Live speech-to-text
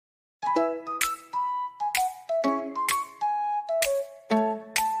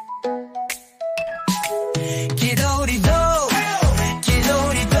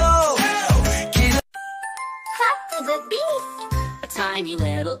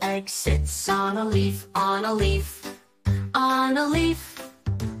egg sits on a leaf, on a leaf, on a leaf.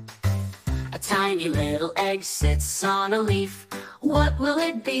 A tiny little egg sits on a leaf. What will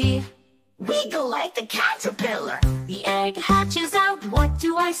it be? Wiggle like the caterpillar. The egg hatches out. What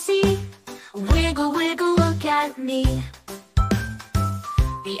do I see? Wiggle, wiggle, look at me.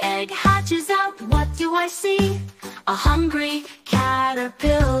 The egg hatches out. What do I see? A hungry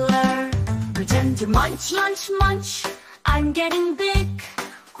caterpillar. Pretend to munch, munch, munch. I'm getting big,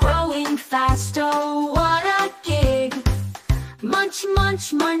 growing fast. Oh, what a gig. Munch,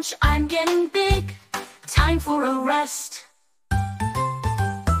 munch, munch. I'm getting big. Time for a rest.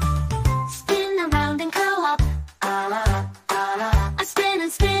 Spin around and curl up. I spin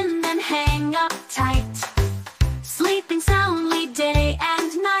and spin and hang up tight. Sleeping soundly day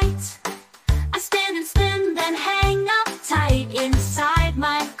and night. I spin and spin then hang up tight inside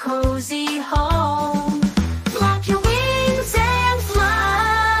my cozy home. Flap your wings and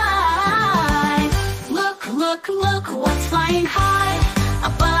fly. Look, look, look what's flying high. A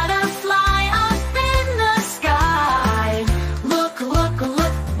butterfly up in the sky. Look, look,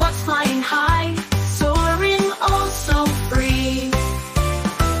 look what's flying high. Soaring oh so free.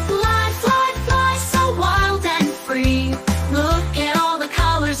 Fly, fly, fly so wild and free. Look at all the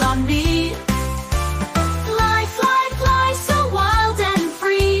colors on me. Fly, fly, fly so wild and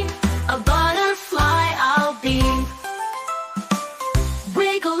free. A butterfly I'll be.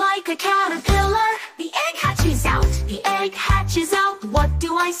 Wiggle like a caterpillar. The egg hatches out. The egg hatches out. What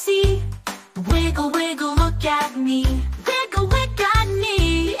do I see? Wiggle, wiggle, look at me. Wiggle, wiggle at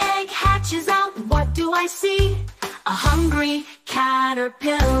me. The egg hatches out. What do I see? A hungry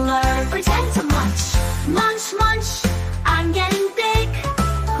caterpillar. Pretend to munch, munch, munch. I'm getting big,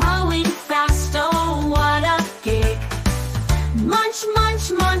 growing fast. Oh, what a gig. Munch,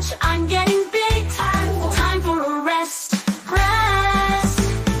 munch, munch. I'm getting big. Time for a rest. Rest.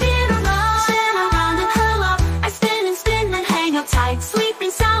 Spin around and curl up. I spin and spin and hang up tight.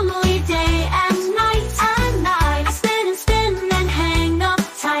 Sleeping soundly day and night. And night. I spin and spin and hang up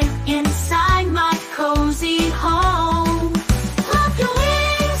tight inside my cozy home. Flap your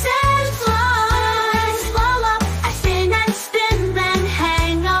wings and fly. Roll up. I spin and spin then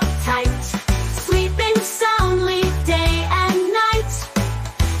hang up tight. Sleeping soundly day and night.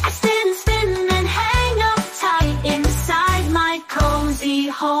 I spin and spin and hang up tight inside my cozy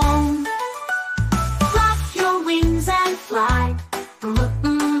home. Flap your wings and fly. Look,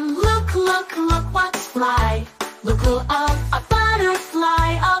 look, look, look what's fly. Look up, a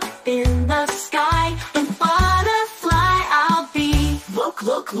butterfly up in the sky. And butterfly I'll be. Look,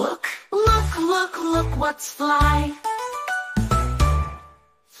 look, look. Look, look, look what's fly.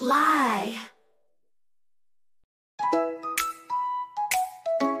 Fly.